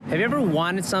Have you ever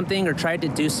wanted something or tried to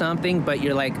do something, but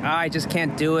you're like, I just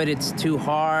can't do it. It's too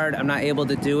hard. I'm not able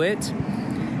to do it.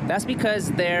 That's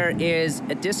because there is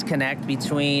a disconnect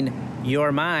between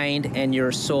your mind and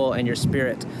your soul and your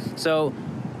spirit. So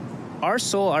our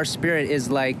soul, our spirit is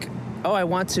like, oh, I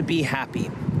want to be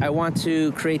happy. I want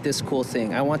to create this cool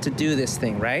thing. I want to do this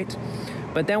thing, right?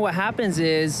 But then what happens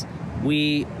is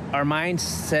our mind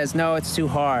says, no, it's too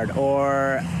hard,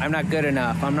 or I'm not good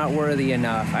enough, I'm not worthy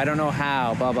enough, I don't know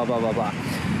how, blah, blah, blah, blah, blah.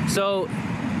 So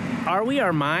are we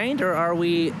our mind, or are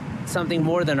we something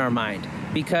more than our mind?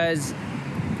 Because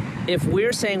if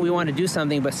we're saying we want to do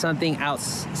something, but something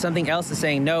else is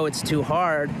saying, no, it's too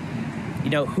hard,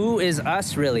 who is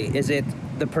us really? Is it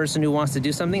the person who wants to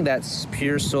do something, that's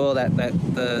pure soul, that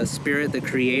the spirit, the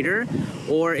creator?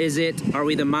 Or are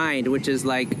we the mind, which is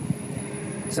like,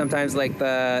 sometimes like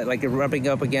you're rubbing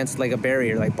up against like a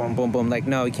barrier, like boom, boom, boom, like,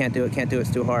 no, you can't do it,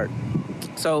 it's too hard.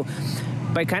 So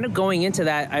by kind of going into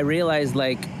that, I realized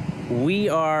like we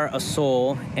are a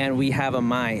soul and we have a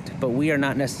mind, but we are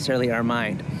not necessarily our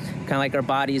mind. Kind of like our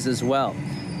bodies as well.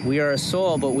 We are a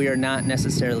soul, but we are not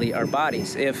necessarily our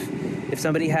bodies. If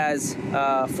somebody has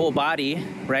a full body,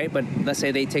 right, but let's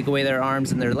say they take away their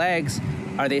arms and their legs,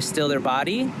 are they still their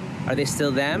body? Are they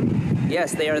still them?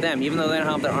 Yes, they are them. Even though they don't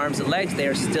have their arms and legs, they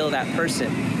are still that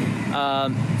person.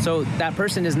 So that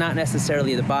person is not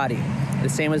necessarily the body. The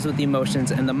same as with the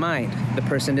emotions and the mind. The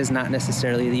person is not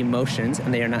necessarily the emotions,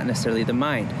 and they are not necessarily the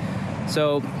mind.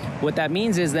 So what that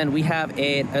means is then we have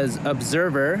an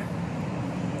observer,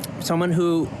 someone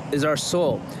who is our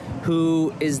soul,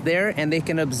 who is there and they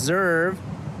can observe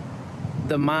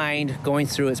the mind going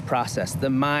through its process, the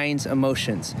mind's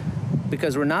emotions.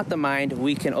 Because we're not the mind,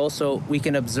 we can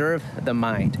observe the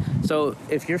mind. So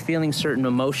if you're feeling certain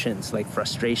emotions like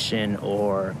frustration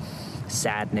or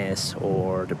sadness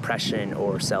or depression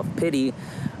or self-pity,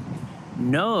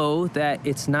 know that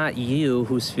it's not you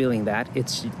who's feeling that.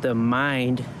 It's the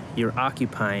mind you're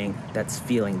occupying that's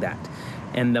feeling that.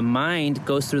 And the mind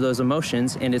goes through those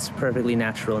emotions, and it's perfectly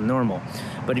natural and normal.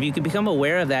 But if you can become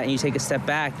aware of that and you take a step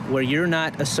back where you're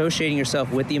not associating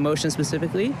yourself with the emotion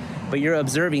specifically, but you're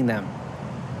observing them.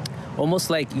 Almost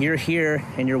like you're here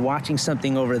and you're watching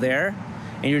something over there,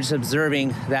 and you're just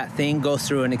observing that thing go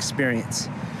through an experience.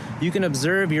 You can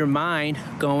observe your mind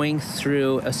going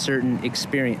through a certain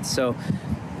experience. So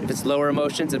if it's lower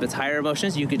emotions, if it's higher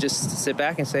emotions, you could just sit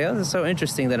back and say, oh, this is so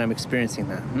interesting that I'm experiencing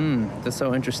that. That's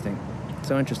so interesting.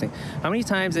 So interesting. How many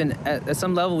times, and at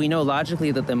some level, we know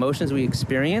logically that the emotions we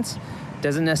experience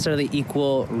doesn't necessarily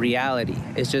equal reality.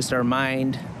 It's just our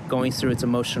mind going through its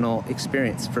emotional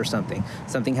experience for something.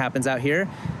 Something happens out here,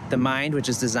 the mind, which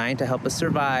is designed to help us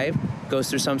survive, goes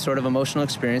through some sort of emotional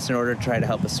experience in order to try to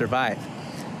help us survive.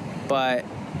 But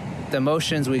the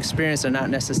emotions we experience are not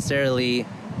necessarily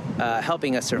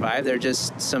helping us survive. They're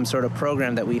just some sort of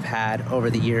program that we've had over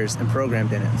the years and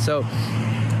programmed in it. So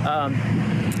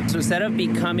instead of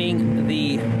becoming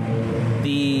the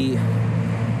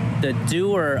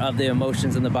doer of the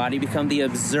emotions in the body, become the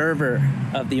observer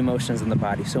of the emotions in the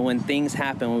body. So when things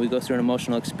happen, when we go through an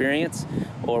emotional experience,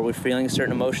 or we're feeling a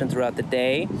certain emotion throughout the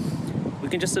day, we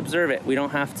can just observe it. We don't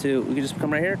have to, we can just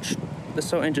come right here. That's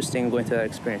so interesting going through that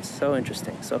experience. So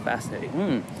interesting, so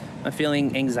fascinating. I'm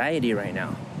feeling anxiety right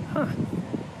now.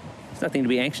 There's nothing to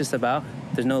be anxious about.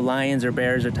 There's no lions or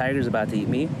bears or tigers about to eat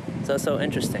me. So that's so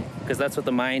interesting, because that's what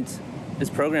the mind is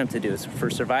programmed to do. It's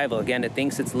for survival. Again, it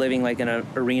thinks it's living like in an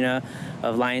arena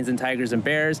of lions and tigers and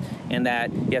bears, and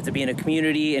that you have to be in a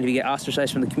community, and if you get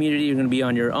ostracized from the community, you're going to be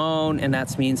on your own, and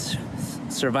that means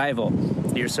survival.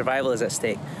 Your survival is at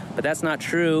stake. But that's not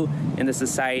true in the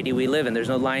society we live in. There's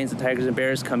no lions and tigers and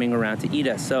bears coming around to eat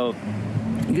us. So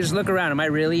you can just look around. Am I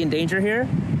really in danger here?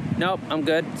 Nope, I'm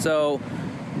good. So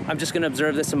I'm just going to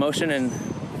observe this emotion and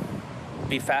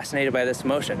be fascinated by this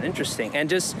emotion. Interesting. And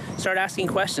just start asking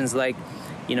questions like,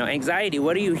 anxiety,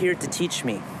 what are you here to teach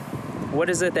me? What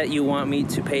is it that you want me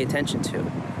to pay attention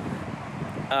to?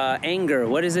 Anger,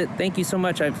 what is it? Thank you so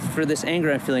much for this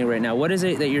anger I'm feeling right now. What is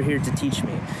it that you're here to teach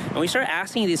me? And when you start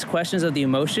asking these questions of the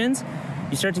emotions,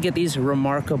 you start to get these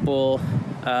remarkable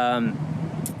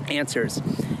answers.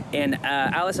 And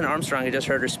Alison Armstrong, I just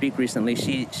heard her speak recently.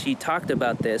 She talked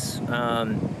about this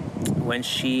when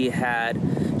she had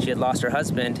lost her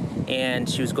husband, and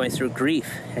she was going through grief,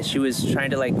 and she was trying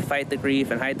to fight the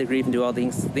grief and hide the grief and do all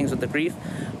things with the grief.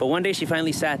 But one day she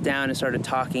finally sat down and started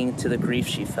talking to the grief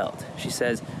she felt. She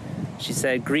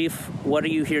said, grief, what are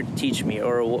you here to teach me?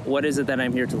 Or what is it that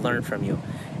I'm here to learn from you?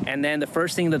 And then the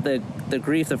first thing that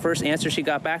the first answer she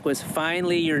got back was,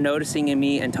 finally you're noticing in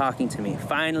me and talking to me.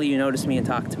 Finally you notice me and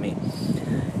talk to me.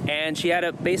 And she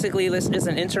had basically, this is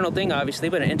an internal thing, obviously,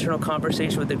 but an internal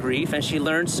conversation with the grief. And she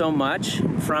learned so much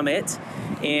from it.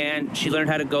 And she learned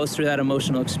how to go through that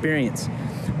emotional experience.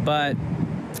 But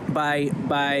by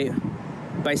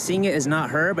seeing it as not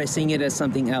her, by seeing it as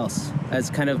something else, as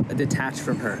kind of detached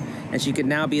from her. And she could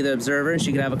now be the observer, and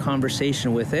she could have a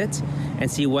conversation with it and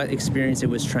see what experience it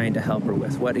was trying to help her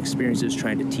with, what experience it was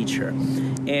trying to teach her.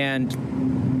 And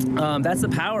that's the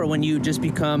power when you just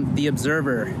become the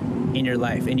observer in your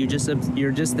life, and you're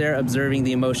just there observing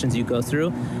the emotions you go through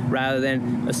rather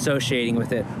than associating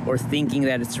with it or thinking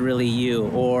that it's really you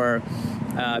or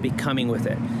becoming with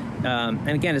it. And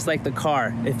again, it's like the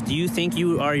car. If you think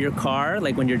you are your car,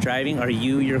 like when you're driving, are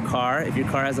you your car? If your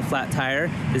car has a flat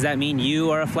tire, does that mean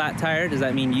you are a flat tire? Does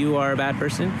that mean you are a bad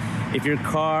person? If your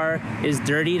car is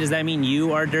dirty, does that mean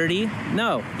you are dirty?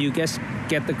 No, you just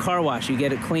get the car wash, you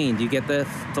get it cleaned, you get the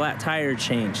flat tire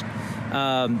changed.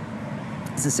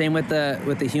 It's the same with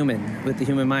the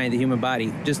human mind, the human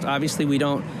body. Just obviously we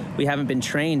haven't been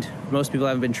trained. Most people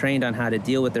haven't been trained on how to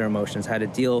deal with their emotions, how to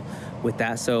deal with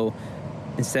that. So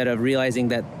instead of realizing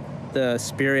that the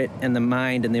spirit and the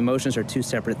mind and the emotions are two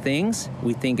separate things,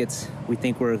 we think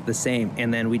we're the same,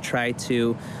 and then we try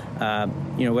to,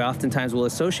 we oftentimes will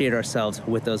associate ourselves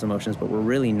with those emotions, but we're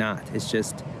really not. It's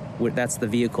just that's the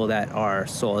vehicle that our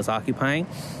soul is occupying,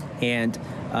 and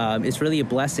it's really a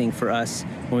blessing for us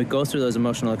when we go through those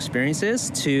emotional experiences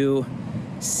to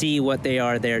see what they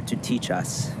are there to teach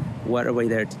us. What are they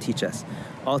there to teach us?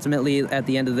 Ultimately, at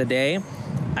the end of the day,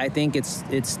 I think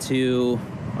it's to,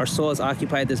 our soul has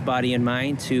occupied this body and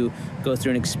mind to go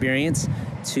through an experience,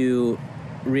 to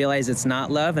realize it's not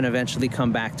love, and eventually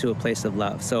come back to a place of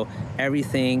love. So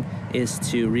everything is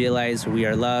to realize we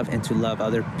are love, and to love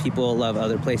other people, love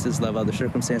other places, love other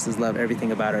circumstances, love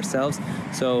everything about ourselves.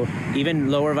 So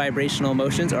even lower vibrational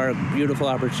emotions are beautiful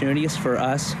opportunities for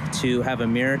us to have a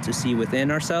mirror to see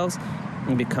within ourselves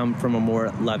and become from a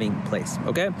more loving place.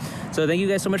 Okay, so thank you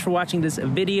guys so much for watching this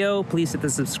video. Please hit the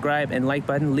subscribe and like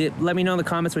button. Let me know in the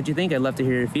comments what you think. I'd love to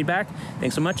hear your feedback.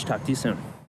 Thanks so much. Talk to you soon.